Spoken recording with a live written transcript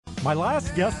My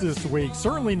last guest this week,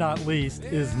 certainly not least,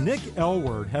 is Nick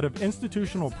Elward, head of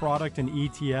institutional product and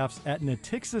ETFs at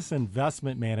Natixis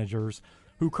Investment Managers,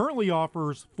 who currently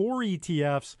offers 4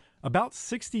 ETFs, about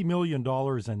 $60 million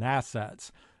in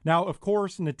assets. Now, of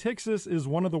course, Natixis is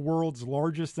one of the world's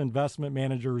largest investment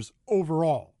managers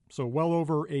overall, so well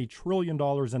over $1 trillion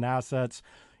in assets.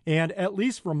 And at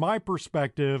least from my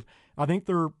perspective, I think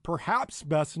they're perhaps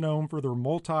best known for their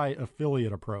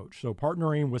multi-affiliate approach, so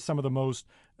partnering with some of the most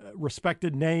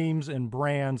respected names and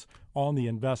brands on the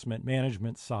investment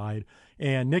management side.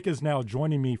 And Nick is now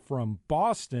joining me from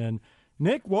Boston.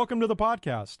 Nick, welcome to the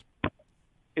podcast.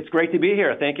 It's great to be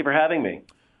here. Thank you for having me.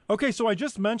 Okay, so I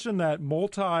just mentioned that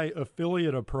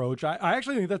multi-affiliate approach. I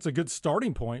actually think that's a good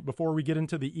starting point before we get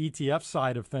into the ETF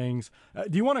side of things.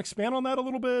 Do you want to expand on that a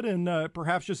little bit and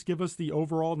perhaps just give us the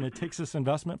overall Natixis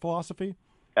investment philosophy?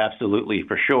 Absolutely,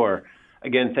 for sure.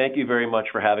 Again, thank you very much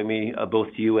for having me, both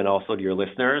to you and also to your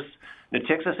listeners.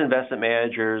 Natixis Investment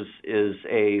Managers is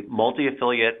a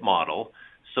multi-affiliate model.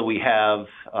 So we have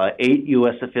 8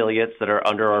 U.S. affiliates that are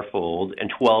under our fold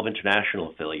and 12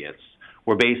 international affiliates.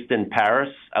 We're based in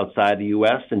Paris, outside the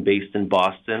U.S., and based in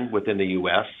Boston, within the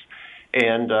U.S.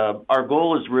 And our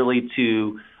goal is really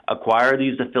to acquire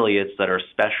these affiliates that are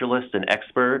specialists and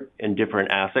expert in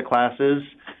different asset classes,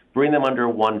 bring them under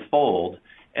one fold,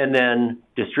 and then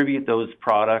distribute those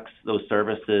products, those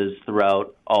services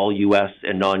throughout all U.S.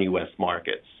 and non-U.S.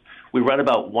 markets. We run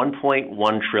about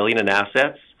 $1.1 trillion in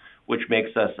assets, which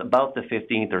makes us about the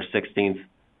 15th or 16th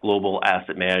global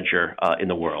asset manager in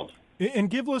the world. And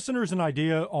give listeners an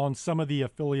idea on some of the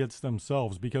affiliates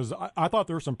themselves, because I thought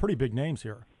there were some pretty big names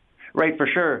here. Right, for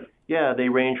sure. Yeah, they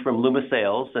range from Luma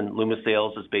Sales, and Luma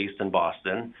Sales is based in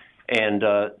Boston. And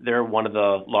they're one of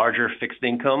the larger fixed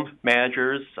income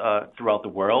managers throughout the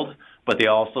world, but they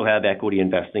also have equity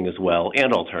investing as well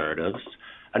and alternatives.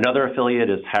 Another affiliate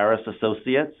is Harris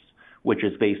Associates, which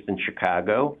is based in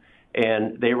Chicago,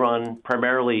 and they run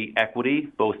primarily equity,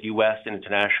 both U.S. and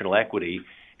international equity.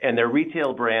 And their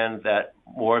retail brand that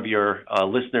more of your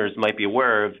listeners might be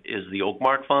aware of is the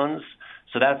Oakmark Funds.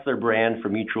 So that's their brand for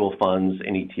mutual funds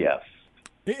and ETFs.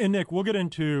 And Nick, we'll get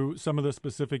into some of the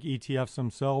specific ETFs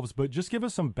themselves, but just give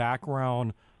us some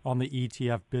background on the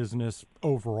ETF business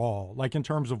overall, like in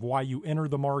terms of why you enter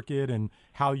the market and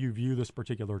how you view this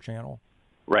particular channel.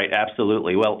 Right,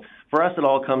 absolutely. Well, for us, it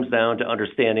all comes down to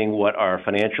understanding what our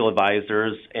financial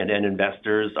advisors and end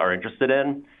investors are interested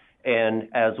in. And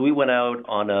as we went out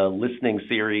on a listening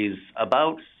series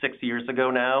about 6 years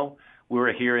ago now, we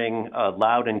were hearing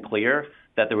loud and clear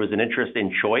that there was an interest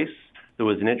in choice. There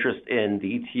was an interest in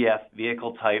the ETF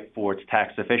vehicle type for its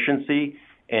tax efficiency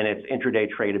and its intraday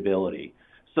tradability.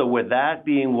 So with that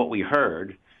being what we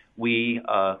heard, we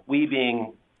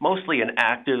being mostly an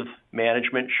active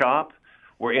management shop,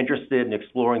 we're interested in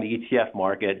exploring the ETF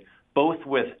market, both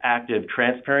with active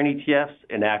transparent ETFs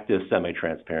and active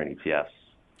semi-transparent ETFs.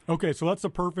 Okay, so that's a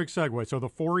perfect segue. So the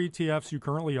 4 ETFs you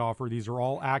currently offer, these are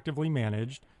all actively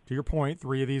managed. To your point,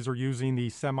 3 of these are using the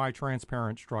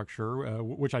semi-transparent structure,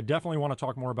 which I definitely want to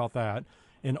talk more about that.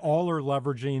 And all are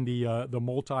leveraging the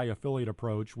multi-affiliate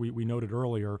approach we noted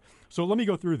earlier. So let me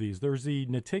go through these. There's the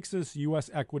Natixis U.S.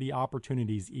 Equity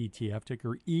Opportunities ETF,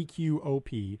 ticker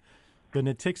EQOP. The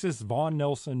Natixis Von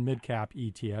Nelson Midcap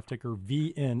ETF, ticker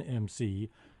VNMC.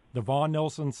 The Von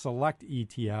Nelson Select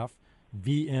ETF,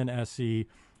 VNSE.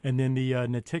 And then the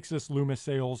Natixis Luma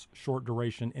Sales Short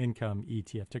Duration Income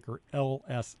ETF, ticker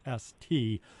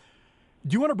LSST.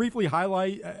 Do you want to briefly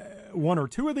highlight one or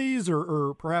two of these,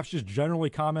 or perhaps just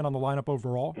generally comment on the lineup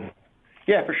overall?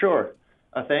 Yeah, for sure.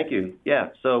 Thank you. Yeah,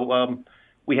 so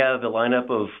we have a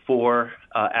lineup of 4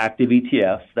 active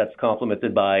ETFs that's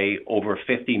complemented by over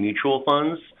 50 mutual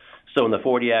funds. So in the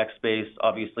 40 Act space,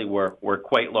 obviously we're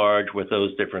quite large with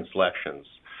those different selections.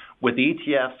 With the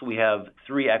ETFs, we have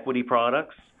 3 equity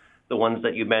products, the ones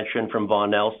that you mentioned from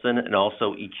Von Nelson and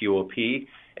also EQOP,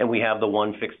 and we have the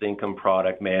 1 fixed income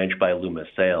product managed by Luma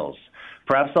Sales.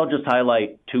 Perhaps I'll just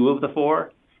highlight 2 of the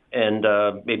 4,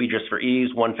 and maybe just for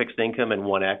ease, 1 fixed income and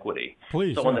 1 equity.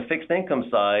 Please. So on the fixed income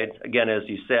side, again, as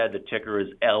you said, the ticker is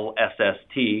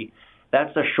LSST.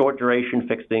 That's a short duration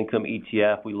fixed income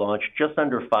ETF we launched just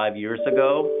under 5 years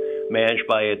ago, managed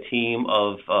by a team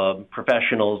of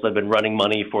professionals that have been running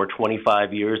money for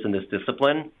 25 years in this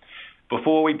discipline.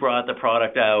 Before we brought the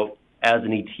product out as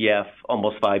an ETF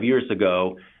almost 5 years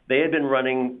ago, they had been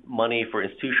running money for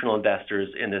institutional investors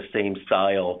in the same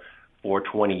style for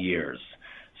 20 years.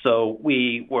 So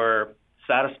we were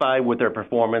satisfied with their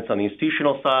performance on the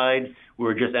institutional side. We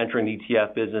were just entering the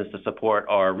ETF business to support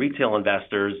our retail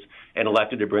investors and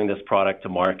elected to bring this product to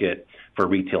market for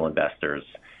retail investors.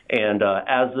 And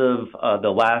as of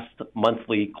the last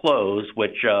monthly close,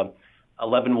 which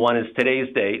 11/1 is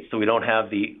today's date, so we don't have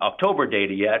the October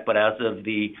data yet, but as of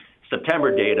the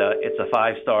September data, it's a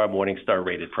 5-star Morningstar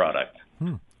rated product.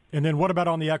 And then what about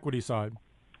on the equity side?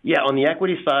 Yeah, on the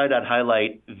equity side, I'd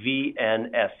highlight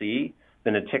VNSE, the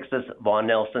Natixis Von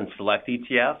Nelson Select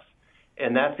ETF.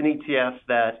 And that's an ETF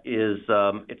that is,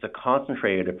 it's a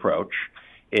concentrated approach.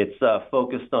 It's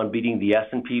focused on beating the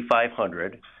S&P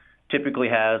 500, typically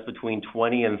has between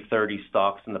 20 and 30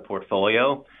 stocks in the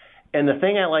portfolio. And the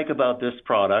thing I like about this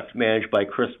product, managed by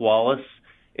Chris Wallace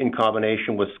in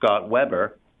combination with Scott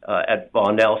Weber at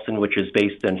Von Nelson, which is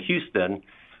based in Houston,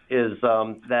 is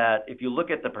that if you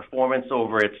look at the performance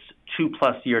over its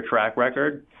 2+ year track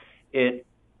record, it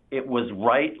was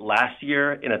right last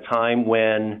year in a time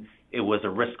when it was a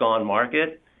risk-on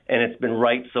market, and it's been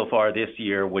right so far this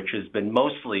year, which has been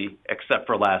mostly, except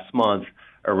for last month,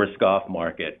 a risk-off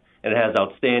market. And it has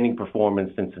outstanding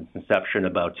performance since its inception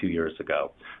about 2 years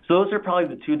ago. So those are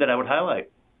probably the two that I would highlight.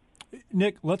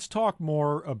 Nick, let's talk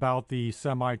more about the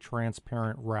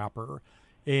semi-transparent wrapper.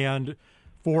 And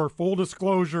for full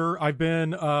disclosure, I've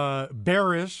been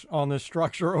bearish on this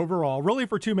structure overall, really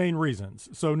for two main reasons.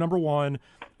 So number one,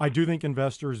 I do think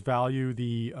investors value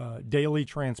the daily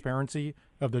transparency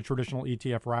of the traditional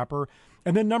ETF wrapper.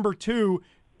 And then number two,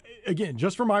 again,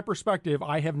 just from my perspective,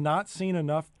 I have not seen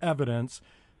enough evidence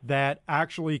that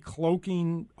actually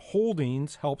cloaking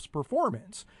holdings helps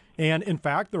performance. And in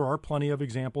fact, there are plenty of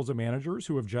examples of managers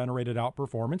who have generated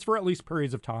outperformance for at least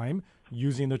periods of time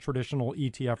using the traditional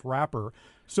ETF wrapper.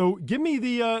 So give me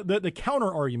the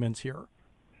counter arguments here.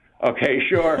 Okay,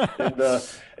 sure.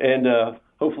 and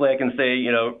hopefully I can say,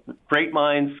 great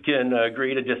minds can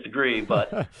agree to disagree,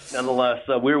 but nonetheless,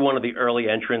 we're one of the early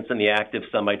entrants in the active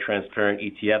semi-transparent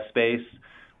ETF space.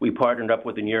 We partnered up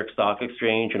with the New York Stock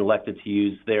Exchange and elected to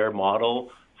use their model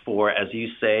for, as you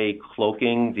say,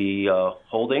 cloaking the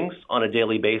holdings on a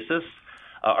daily basis.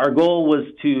 Our goal was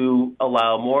to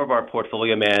allow more of our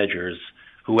portfolio managers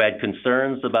who had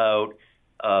concerns about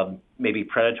maybe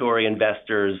predatory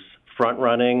investors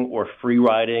front-running or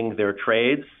free-riding their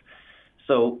trades.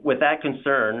 So with that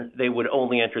concern, they would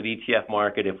only enter the ETF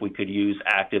market if we could use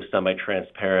active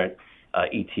semi-transparent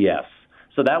ETFs.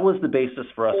 So that was the basis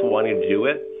for us wanting to do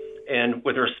it. And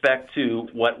with respect to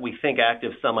what we think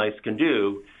active semis can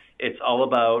do, it's all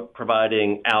about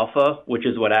providing alpha, which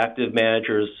is what active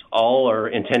managers all are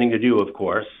intending to do, of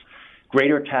course,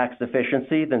 greater tax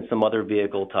efficiency than some other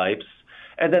vehicle types,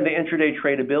 and then the intraday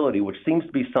tradability, which seems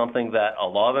to be something that a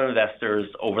lot of investors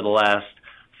over the last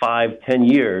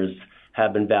 5-10 years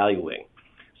have been valuing.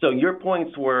 So your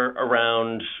points were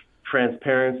around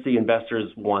transparency.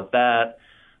 Investors want that.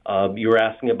 You were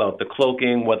asking about the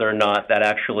cloaking, whether or not that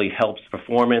actually helps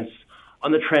performance.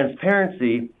 On the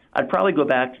transparency, I'd probably go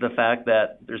back to the fact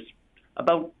that there's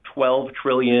about 12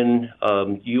 trillion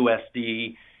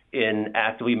USD in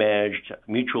actively managed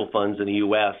mutual funds in the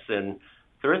U.S., and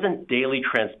there isn't daily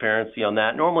transparency on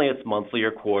that. Normally it's monthly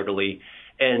or quarterly,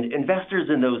 and investors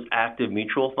in those active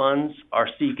mutual funds are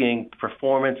seeking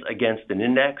performance against an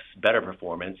index, better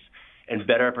performance, and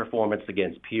better performance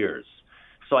against peers.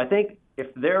 So I think if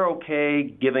they're okay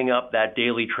giving up that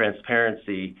daily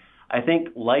transparency, I think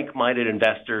like-minded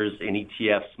investors in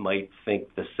ETFs might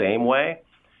think the same way.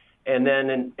 And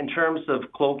then in terms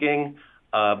of cloaking,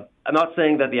 I'm not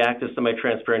saying that the active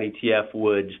semi-transparent ETF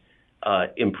would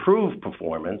improve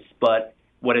performance, but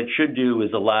what it should do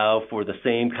is allow for the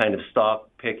same kind of stock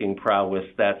picking prowess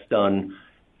that's done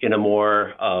in a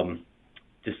more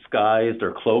disguised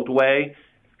or cloaked way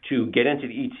to get into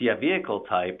the ETF vehicle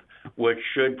type, which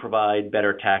should provide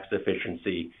better tax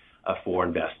efficiency for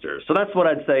investors. So that's what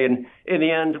I'd say. And in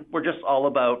the end, we're just all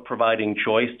about providing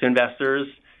choice to investors.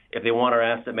 If they want our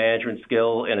asset management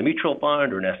skill in a mutual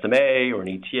fund or an SMA or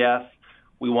an ETF,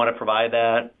 we want to provide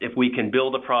that. If we can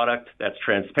build a product that's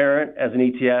transparent as an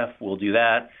ETF, we'll do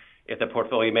that. If the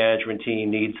portfolio management team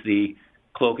needs the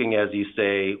cloaking, as you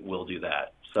say, we'll do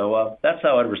that. So that's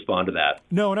how I'd respond to that.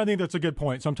 No, and I think that's a good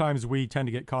point. Sometimes we tend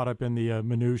to get caught up in the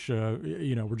minutia.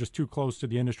 We're just too close to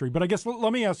the industry. But I guess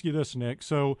let me ask you this, Nick.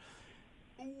 So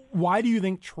why do you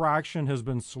think traction has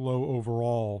been slow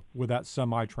overall with that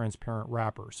semi-transparent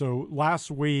wrapper? So last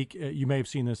week, you may have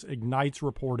seen this, Ignites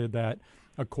reported that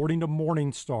according to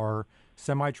Morningstar,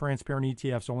 semi-transparent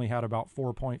ETFs only had about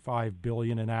 $4.5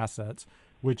 billion in assets,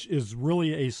 which is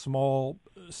really a small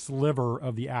sliver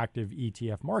of the active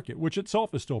ETF market, which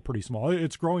itself is still pretty small.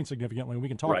 It's growing significantly. We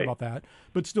can talk about that,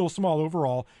 but still small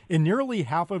overall. And nearly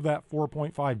half of that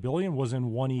 $4.5 billion was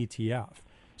in one ETF.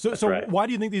 So why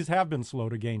do you think these have been slow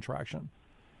to gain traction?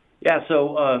 Yeah,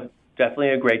 so definitely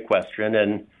a great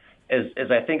question.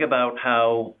 as I think about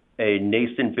how a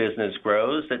nascent business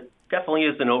grows, it definitely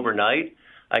isn't overnight.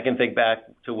 I can think back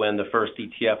to when the first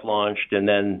ETF launched and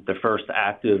then the first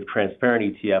active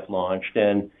transparent ETF launched.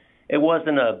 And it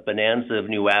wasn't a bonanza of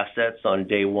new assets on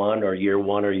day one or year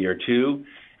 2.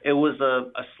 It was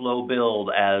a slow build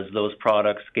as those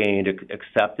products gained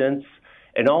acceptance.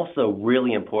 And also,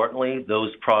 really importantly,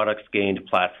 those products gained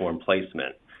platform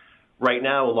placement. Right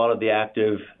now, a lot of the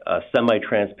active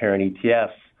semi-transparent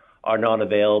ETFs are not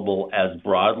available as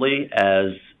broadly as,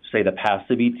 say, the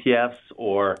passive ETFs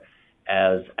or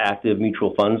as active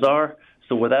mutual funds are.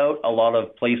 So without a lot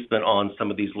of placement on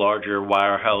some of these larger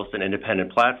wirehouse and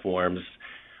independent platforms,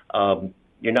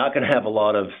 you're not going to have a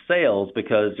lot of sales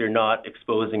because you're not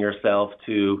exposing yourself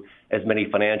to as many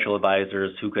financial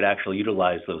advisors who could actually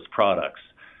utilize those products.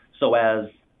 So as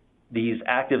these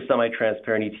active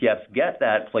semi-transparent ETFs get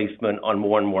that placement on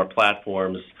more and more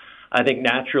platforms, I think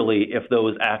naturally if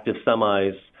those active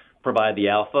semis provide the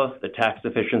alpha, the tax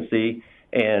efficiency,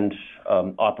 and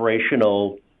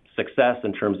operational success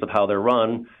in terms of how they're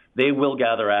run, they will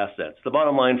gather assets. The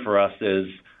bottom line for us is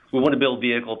we want to build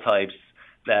vehicle types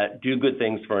that do good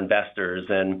things for investors,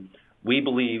 and we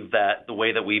believe that the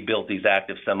way that we built these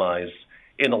active semis,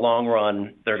 in the long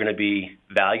run, they're going to be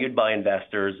valued by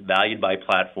investors, valued by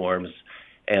platforms,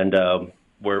 and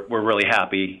we're really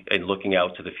happy in looking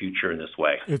out to the future in this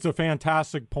way. It's a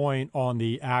fantastic point on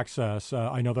the access.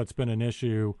 I know that's been an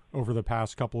issue over the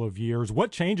past couple of years.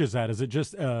 What changes that? Is it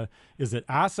just is it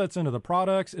assets into the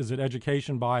products? Is it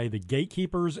education by the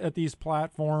gatekeepers at these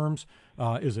platforms?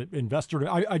 Is it investor?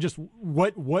 I just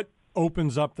what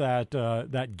opens up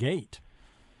that gate?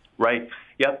 Right.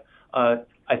 Yep.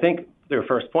 I think their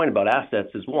first point about assets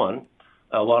is one.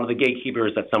 A lot of the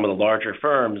gatekeepers at some of the larger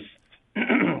firms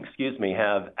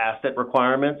have asset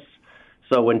requirements.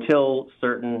 So until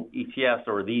certain ETFs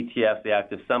or the ETFs, the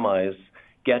active semis,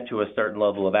 get to a certain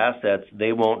level of assets,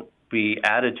 they won't be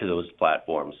added to those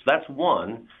platforms. That's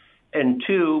one. And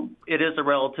two, it is a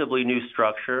relatively new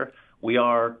structure. We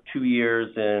are 2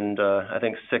 years and I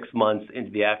think 6 months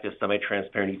into the active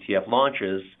semi-transparent ETF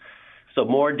launches. So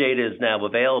more data is now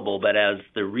available, but as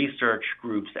the research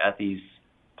groups at these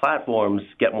platforms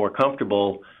get more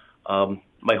comfortable,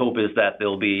 my hope is that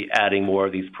they'll be adding more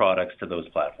of these products to those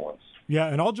platforms. Yeah,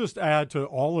 and I'll just add to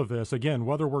all of this, again,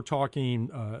 whether we're talking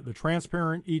the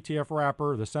transparent ETF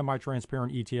wrapper, the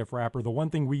semi-transparent ETF wrapper, the one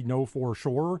thing we know for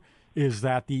sure is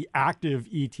that the active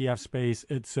ETF space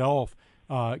itself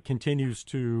continues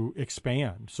to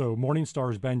expand. So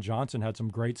Morningstar's Ben Johnson had some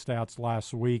great stats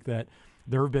last week that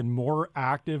there have been more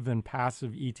active than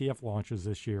passive ETF launches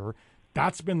this year.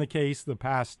 That's been the case the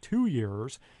past 2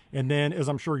 years. And then, as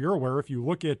I'm sure you're aware, if you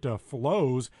look at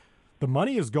flows, the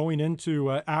money is going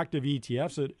into active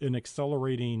ETFs at an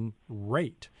accelerating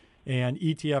rate. And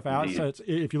ETF assets,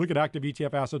 if you look at active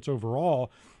ETF assets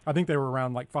overall, I think they were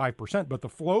around like 5%, but the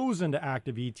flows into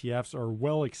active ETFs are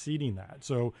well exceeding that.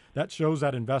 So that shows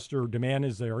that investor demand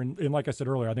is there. And like I said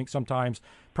earlier, I think sometimes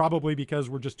probably because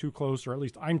we're just too close, or at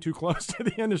least I'm too close to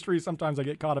the industry, sometimes I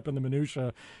get caught up in the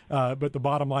minutia. But the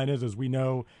bottom line is we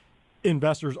know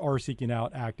investors are seeking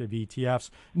out active ETFs.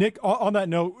 Nick, on that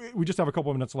note, we just have a couple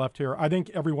of minutes left here. I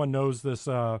think everyone knows this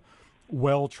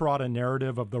well-trodden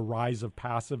narrative of the rise of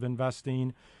passive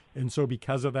investing. And so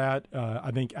because of that,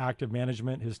 I think active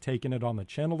management has taken it on the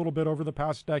chin a little bit over the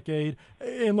past decade.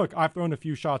 And look, I've thrown a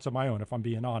few shots of my own, if I'm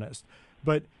being honest.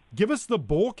 But give us the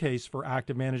bull case for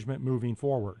active management moving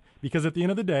forward. Because at the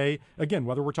end of the day, again,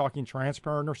 whether we're talking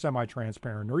transparent or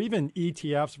semi-transparent, or even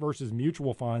ETFs versus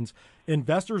mutual funds,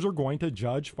 investors are going to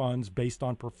judge funds based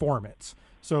on performance.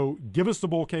 So give us the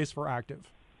bull case for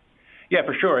active. Yeah,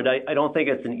 for sure. And I don't think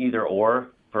it's an either or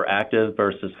for active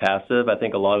versus passive. I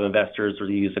think a lot of investors will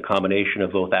use a combination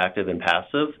of both active and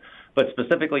passive, but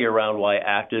specifically around why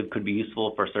active could be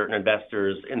useful for certain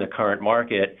investors in the current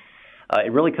market,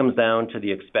 it really comes down to the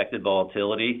expected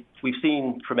volatility. We've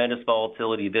seen tremendous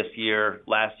volatility this year,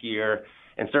 last year,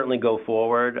 and certainly go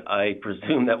forward. I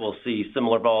presume that we'll see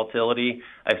similar volatility.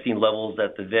 I've seen levels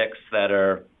at the VIX that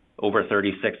are over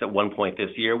 36 at one point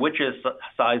this year, which is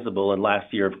sizable. And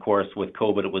last year, of course, with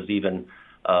COVID, it was even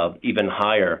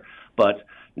higher. But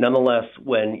nonetheless,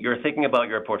 when you're thinking about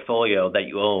your portfolio that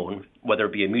you own, whether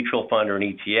it be a mutual fund or an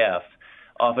ETF,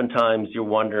 oftentimes you're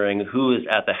wondering who is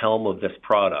at the helm of this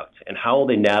product and how will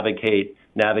they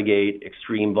navigate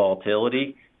extreme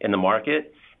volatility in the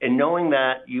market. And knowing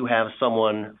that you have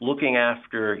someone looking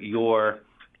after your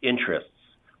interests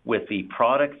with the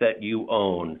product that you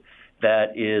own,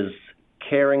 that is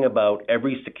caring about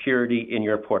every security in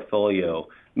your portfolio,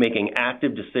 making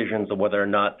active decisions on whether or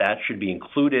not that should be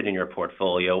included in your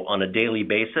portfolio on a daily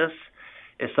basis,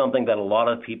 is something that a lot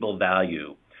of people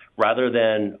value. Rather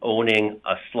than owning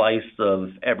a slice of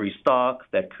every stock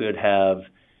that could have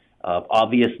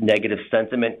obvious negative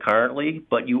sentiment currently,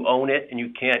 but you own it and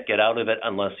you can't get out of it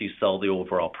unless you sell the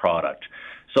overall product.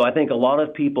 So I think a lot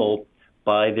of people,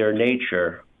 by their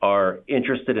nature, are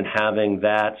interested in having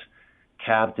that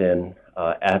captain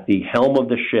at the helm of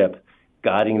the ship,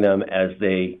 guiding them as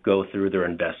they go through their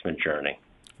investment journey.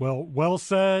 Well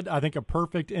said. I think a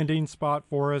perfect ending spot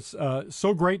for us.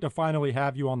 So great to finally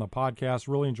have you on the podcast.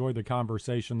 Really enjoyed the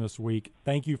conversation this week.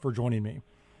 Thank you for joining me.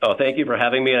 Oh, thank you for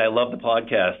having me, and I love the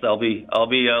podcast. I'll be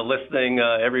listening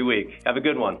every week. Have a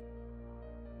good one.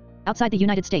 Outside the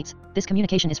United States, this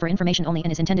communication is for information only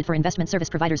and is intended for investment service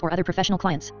providers or other professional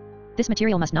clients. This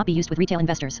material must not be used with retail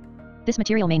investors. This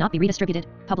material may not be redistributed,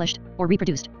 published, or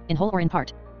reproduced, in whole or in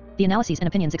part. The analyses and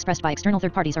opinions expressed by external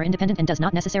third parties are independent and does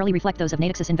not necessarily reflect those of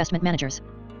Natixis Investment Managers.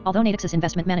 Although Natixis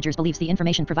Investment Managers believes the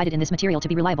information provided in this material to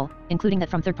be reliable, including that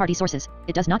from third-party sources,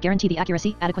 it does not guarantee the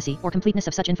accuracy, adequacy, or completeness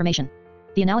of such information.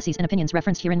 The analyses and opinions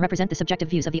referenced herein represent the subjective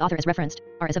views of the author as referenced,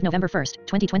 are as of November 1,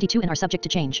 2022 and are subject to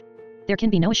change. There can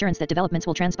be no assurance that developments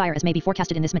will transpire as may be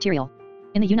forecasted in this material.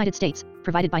 In the United States,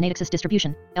 provided by Natixis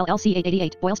Distribution, LLC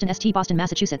 888, Boylston St. Boston,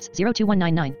 Massachusetts,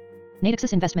 02199.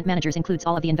 Natixis Investment Managers includes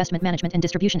all of the investment management and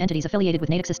distribution entities affiliated with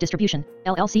Natixis Distribution,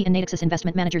 LLC and Natixis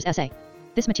Investment Managers S.A.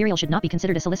 This material should not be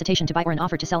considered a solicitation to buy or an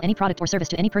offer to sell any product or service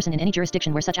to any person in any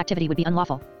jurisdiction where such activity would be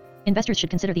unlawful. Investors should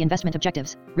consider the investment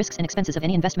objectives, risks and expenses of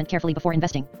any investment carefully before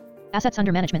investing. Assets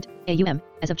under management, AUM,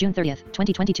 as of June 30,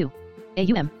 2022.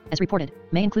 AUM, as reported,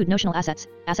 may include notional assets,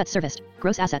 assets serviced,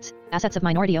 gross assets, assets of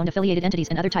minority-owned affiliated entities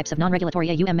and other types of non-regulatory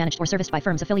AUM managed or serviced by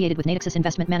firms affiliated with Natixis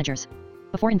Investment Managers.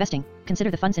 Before investing, consider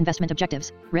the fund's investment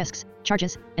objectives, risks,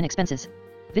 charges, and expenses.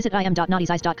 Visit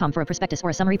im.naughtie's.com for a prospectus or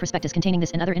a summary prospectus containing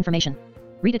this and other information.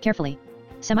 Read it carefully.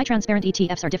 Semi-transparent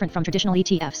ETFs are different from traditional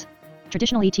ETFs.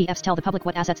 Traditional ETFs tell the public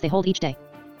what assets they hold each day.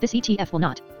 This ETF will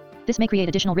not. This may create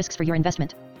additional risks for your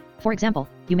investment. For example,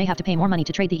 you may have to pay more money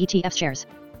to trade the ETF's shares.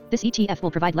 This ETF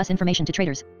will provide less information to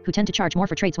traders, who tend to charge more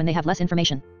for trades when they have less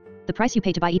information. The price you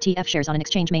pay to buy ETF shares on an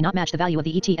exchange may not match the value of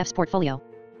the ETF's portfolio.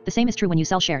 The same is true when you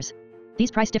sell shares.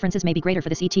 These price differences may be greater for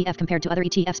this ETF compared to other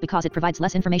ETFs because it provides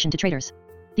less information to traders.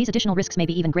 These additional risks may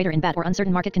be even greater in bad or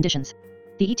uncertain market conditions.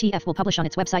 The ETF will publish on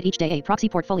its website each day a proxy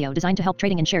portfolio designed to help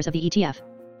trading in shares of the ETF.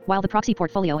 While the proxy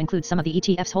portfolio includes some of the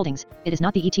ETF's holdings, it is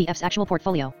not the ETF's actual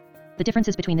portfolio. The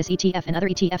differences between this ETF and other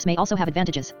ETFs may also have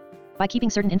advantages. By keeping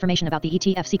certain information about the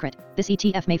ETF secret, this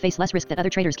ETF may face less risk that other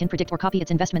traders can predict or copy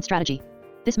its investment strategy.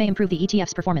 This may improve the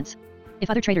ETF's performance. If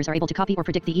other traders are able to copy or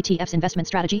predict the ETF's investment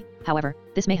strategy, however,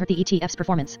 this may hurt the ETF's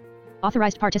performance.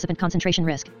 Authorized participant concentration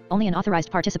risk. Only an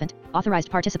authorized participant,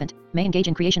 may engage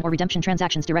in creation or redemption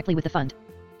transactions directly with the fund.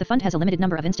 The fund has a limited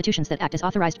number of institutions that act as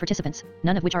authorized participants,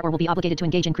 none of which are or will be obligated to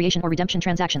engage in creation or redemption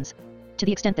transactions. To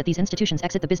the extent that these institutions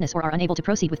exit the business or are unable to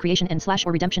proceed with creation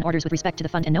and/or redemption orders with respect to the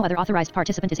fund and no other authorized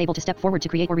participant is able to step forward to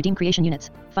create or redeem creation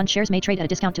units, fund shares may trade at a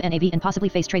discount to NAV and possibly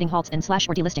face trading halts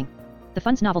and/or delisting. The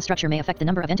fund's novel structure may affect the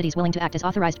number of entities willing to act as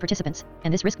authorized participants,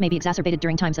 and this risk may be exacerbated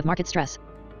during times of market stress.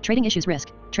 Trading issues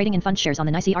risk. Trading in fund shares on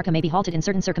the NYSE Arca may be halted in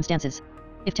certain circumstances.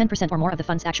 If 10% or more of the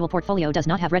fund's actual portfolio does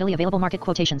not have readily available market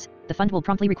quotations, the fund will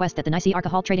promptly request that the NYSE Arca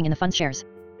halt trading in the fund's shares.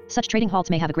 Such trading halts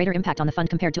may have a greater impact on the fund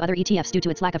compared to other ETFs due to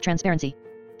its lack of transparency.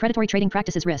 Predatory trading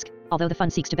practices risk. Although the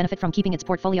fund seeks to benefit from keeping its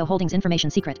portfolio holdings information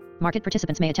secret, market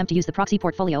participants may attempt to use the proxy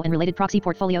portfolio and related proxy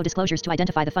portfolio disclosures to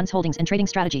identify the fund's holdings and trading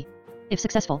strategy. If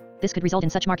successful, this could result in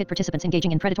such market participants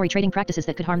engaging in predatory trading practices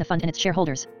that could harm the fund and its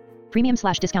shareholders.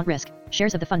 Premium/discount risk.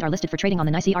 Shares of the fund are listed for trading on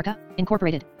the NYSE Arca,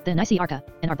 Incorporated, the NYSE Arca,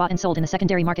 and are bought and sold in the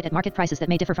secondary market at market prices that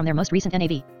may differ from their most recent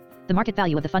NAV. The market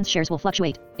value of the fund's shares will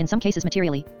fluctuate, in some cases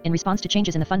materially, in response to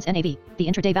changes in the fund's NAV, the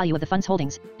intraday value of the fund's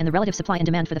holdings, and the relative supply and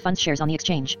demand for the fund's shares on the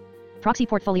exchange. Proxy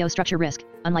portfolio structure risk.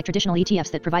 Unlike traditional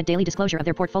ETFs that provide daily disclosure of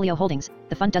their portfolio holdings,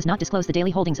 the fund does not disclose the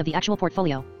daily holdings of the actual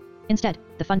portfolio. Instead,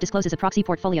 the fund discloses a proxy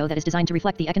portfolio that is designed to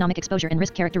reflect the economic exposure and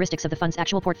risk characteristics of the fund's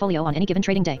actual portfolio on any given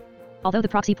trading day. Although the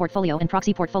proxy portfolio and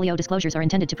proxy portfolio disclosures are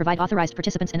intended to provide authorized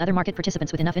participants and other market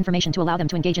participants with enough information to allow them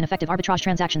to engage in effective arbitrage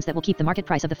transactions that will keep the market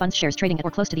price of the fund's shares trading at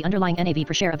or close to the underlying NAV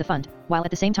per share of the fund, while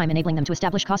at the same time enabling them to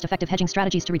establish cost-effective hedging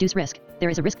strategies to reduce risk, there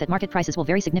is a risk that market prices will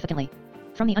vary significantly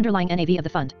from the underlying NAV of the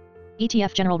fund.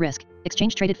 ETF general risk.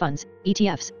 Exchange-traded funds,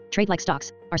 ETFs, trade like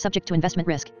stocks, are subject to investment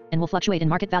risk, and will fluctuate in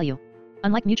market value.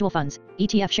 Unlike mutual funds,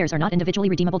 ETF shares are not individually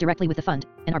redeemable directly with the fund,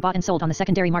 and are bought and sold on the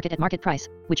secondary market at market price,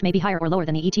 which may be higher or lower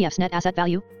than the ETF's net asset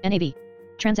value, NAV.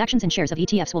 Transactions in shares of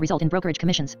ETFs will result in brokerage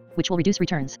commissions, which will reduce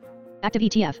returns. Active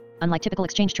ETF. Unlike typical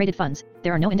exchange-traded funds,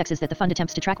 there are no indexes that the fund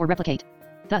attempts to track or replicate.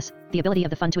 Thus, the ability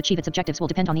of the fund to achieve its objectives will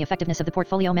depend on the effectiveness of the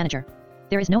portfolio manager.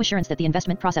 There is no assurance that the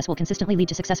investment process will consistently lead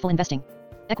to successful investing.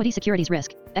 Equity securities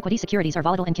risk. Equity securities are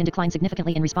volatile and can decline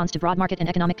significantly in response to broad market and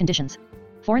economic conditions.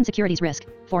 Foreign securities risk.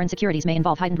 Foreign securities may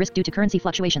involve heightened risk due to currency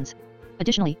fluctuations.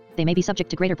 Additionally, they may be subject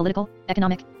to greater political,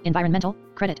 economic, environmental,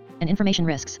 credit, and information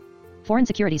risks. Foreign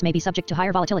securities may be subject to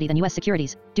higher volatility than U.S.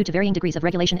 securities, due to varying degrees of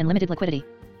regulation and limited liquidity.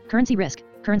 Currency risk.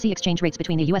 Currency exchange rates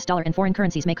between the U.S. dollar and foreign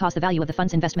currencies may cause the value of the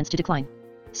fund's investments to decline.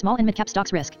 Small and mid-cap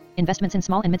stocks risk. Investments in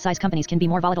small and mid-sized companies can be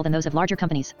more volatile than those of larger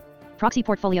companies. Proxy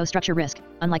portfolio structure risk.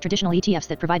 Unlike traditional ETFs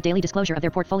that provide daily disclosure of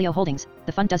their portfolio holdings,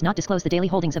 the fund does not disclose the daily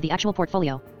holdings of the actual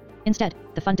portfolio. Instead,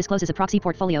 the fund discloses a proxy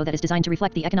portfolio that is designed to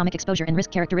reflect the economic exposure and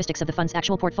risk characteristics of the fund's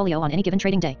actual portfolio on any given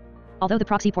trading day. Although the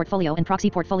proxy portfolio and proxy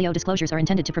portfolio disclosures are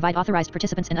intended to provide authorized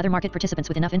participants and other market participants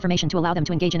with enough information to allow them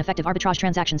to engage in effective arbitrage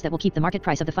transactions that will keep the market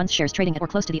price of the fund's shares trading at or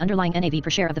close to the underlying NAV per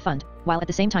share of the fund, while at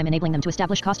the same time enabling them to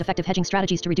establish cost-effective hedging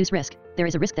strategies to reduce risk, there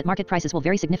is a risk that market prices will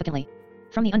vary significantly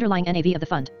from the underlying NAV of the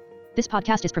fund. This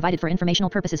podcast is provided for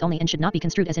informational purposes only and should not be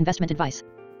construed as investment advice.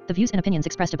 The views and opinions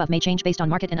expressed above may change based on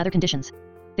market and other conditions.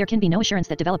 There can be no assurance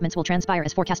that developments will transpire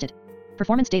as forecasted.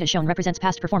 Performance data shown represents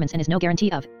past performance and is no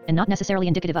guarantee of, and not necessarily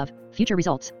indicative of, future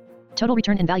results. Total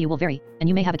return and value will vary, and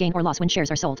you may have a gain or loss when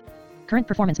shares are sold. Current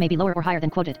performance may be lower or higher than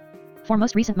quoted. For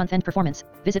most recent month-end performance,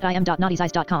 visit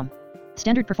im.naughtie's.com.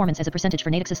 Standard performance as a percentage for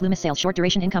Natixis Loomis Sales Short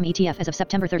Duration Income ETF as of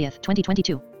September 30,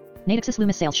 2022. Natixis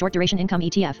Loomis Sales Short Duration Income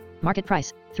ETF, market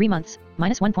price, 3 months,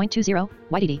 minus 1.20,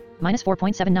 YTD, minus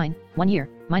 4.79, 1 year,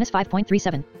 minus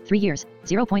 5.37, 3 years,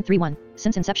 0.31,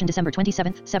 since inception December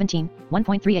 27, 17,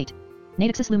 1.38.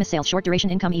 Natixis Loomis Sales Short Duration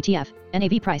Income ETF,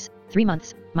 NAV price, 3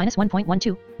 months, minus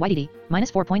 1.12, YTD,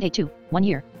 minus 4.82, 1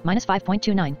 year, minus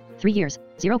 5.29, 3 years,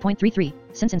 0.33,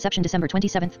 since inception December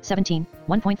 27, 17,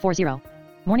 1.40.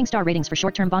 Morningstar ratings for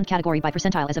short-term bond category by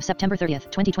percentile as of September 30,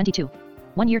 2022.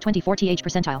 1 year 24 th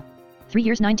percentile. 3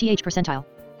 years 9 th percentile.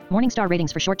 Morningstar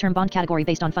ratings for short-term bond category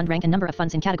based on fund rank and number of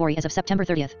funds in category as of September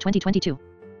 30, 2022.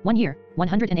 1 year,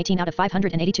 118 out of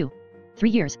 582. 3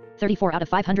 years, 34 out of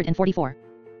 544.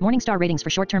 Morningstar ratings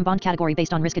for short-term bond category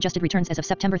based on risk-adjusted returns as of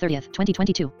September 30,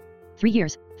 2022. 3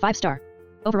 years, 5 star.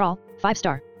 Overall, 5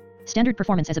 star. Standard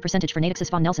performance as a percentage for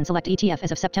Natixis Von Nelson Select ETF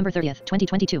as of September 30,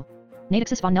 2022.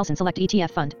 Natixis Von Nelson Select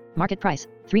ETF Fund, market price,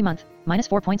 3 month, minus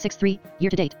 4.63, year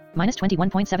to date, minus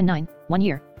 21.79, 1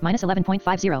 year, minus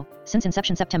 11.50, since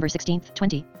inception September 16,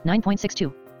 20,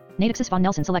 9.62. Natixis Von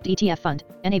Nelson Select ETF Fund,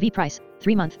 NAV price,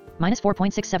 3 month, minus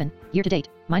 4.67, year to date,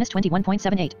 minus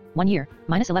 21.78, 1 year,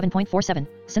 minus 11.47,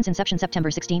 since inception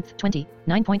September 16, 20,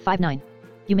 9.59.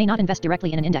 You may not invest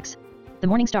directly in an index. The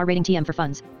Morningstar rating TM for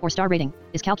funds, or star rating,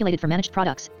 is calculated for managed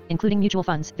products, including mutual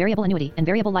funds, variable annuity and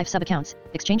variable life sub-accounts,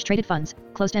 exchange-traded funds,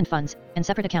 closed-end funds, and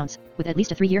separate accounts, with at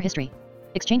least a 3-year history.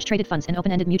 Exchange-traded funds and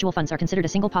open-ended mutual funds are considered a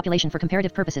single population for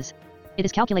comparative purposes. It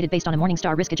is calculated based on a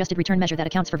Morningstar risk-adjusted return measure that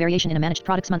accounts for variation in a managed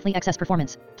product's monthly excess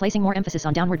performance, placing more emphasis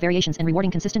on downward variations and rewarding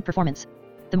consistent performance.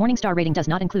 The Morningstar rating does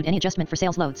not include any adjustment for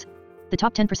sales loads. The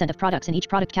top 10% of products in each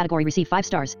product category receive 5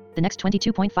 stars, the next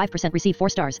 22.5% receive 4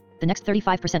 stars, the next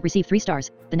 35% receive 3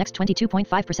 stars, the next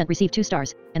 22.5% receive 2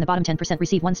 stars, and the bottom 10%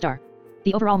 receive 1 star.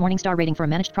 The overall Morningstar rating for a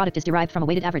managed product is derived from a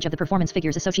weighted average of the performance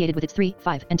figures associated with its 3,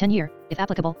 5, and 10-year, if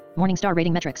applicable, Morningstar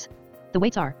rating metrics. The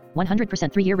weights are 100%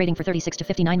 3-year rating for 36 to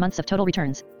 59 months of total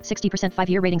returns, 60%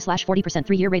 5-year rating / 40%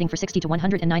 3-year rating for 60 to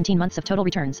 119 months of total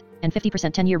returns, and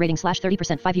 50% 10-year rating /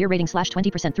 30% 5-year rating /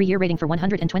 20% 3-year rating for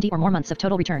 120 or more months of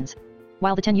total returns.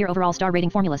 While the 10-year overall star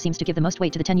rating formula seems to give the most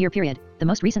weight to the 10-year period, the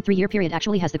most recent 3-year period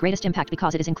actually has the greatest impact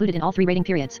because it is included in all 3 rating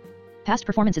periods. Past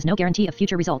performance is no guarantee of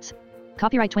future results.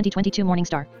 Copyright 2022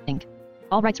 Morningstar, Inc.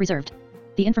 All rights reserved.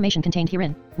 The information contained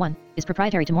herein, 1, is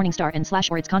proprietary to Morningstar and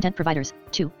 / or its content providers,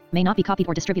 2, may not be copied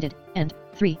or distributed, and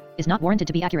 3, is not warranted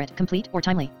to be accurate, complete, or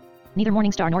timely. Neither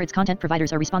Morningstar nor its content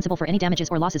providers are responsible for any damages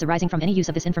or losses arising from any use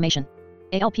of this information.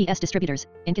 ALPS Distributors,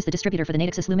 Inc. is the distributor for the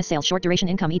Natixis Loomis Sales Short Duration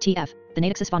Income ETF, the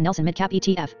Natixis Von Nelson Midcap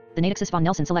ETF, the Natixis Von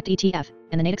Nelson Select ETF,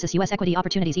 and the Natixis US Equity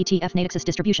Opportunities ETF. Natixis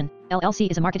Distribution,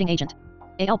 LLC is a marketing agent.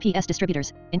 ALPS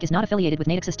Distributors, Inc. is not affiliated with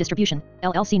Natixis Distribution,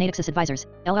 LLC. Natixis Advisors,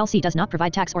 LLC does not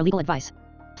provide tax or legal advice.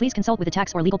 Please consult with a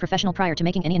tax or legal professional prior to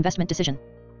making any investment decision.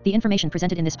 The information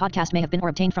presented in this podcast may have been or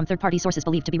obtained from third-party sources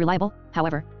believed to be reliable.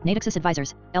 However, Natixis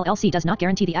Advisors, LLC does not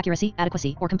guarantee the accuracy,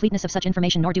 adequacy, or completeness of such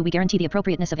information, nor do we guarantee the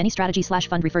appropriateness of any strategy /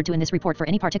 fund referred to in this report for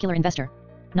any particular investor.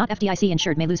 Not FDIC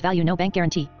insured, may lose value, no bank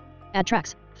guarantee. Ad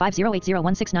tracks,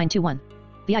 50801691.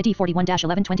 VID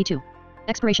 41-1122.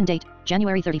 Expiration date,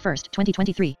 January 31,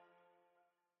 2023.